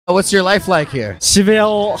What's your life like here? 渋谷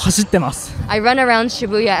を走ってます。 I run around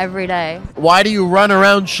Shibuya every day. Why do you run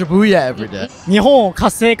around Shibuya every day? 日本を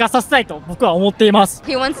活性化させたいと僕は思っています。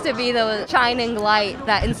 He wants to be the shining light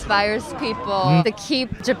that inspires people to keep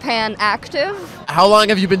Japan active. How long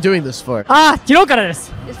have you been doing this for? 昨日からで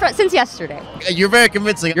す。 Since yesterday. You're very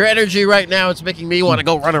convincing. Your energy right now is making me want to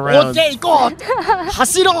go run around. OK 行こう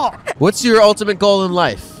走ろう What's your ultimate goal in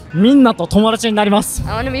life? みんなと友達になります。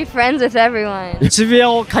 I want to be friends with everyone. 渋谷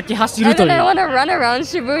をかき走る And とい then I う want to run around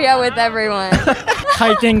Shibuya with everyone.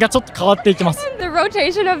 回転がちょっと変わっていきます。 The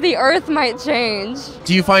rotation of the earth might change.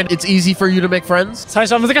 Do you find it's easy for you to make friends? 最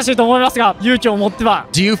初は難しいと思いますが、勇気を持っては。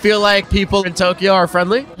 Do you feel like people in Tokyo are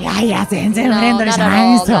friendly? いやいや、全然フレンドリーじゃな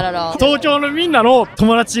いんですよ。 not at all. 東京のみんなの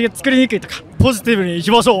友達が作りにくいとか、ポジティブにい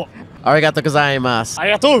きましょう。Arigato gozaimasu. あ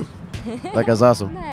りがとう。Like that's awesome.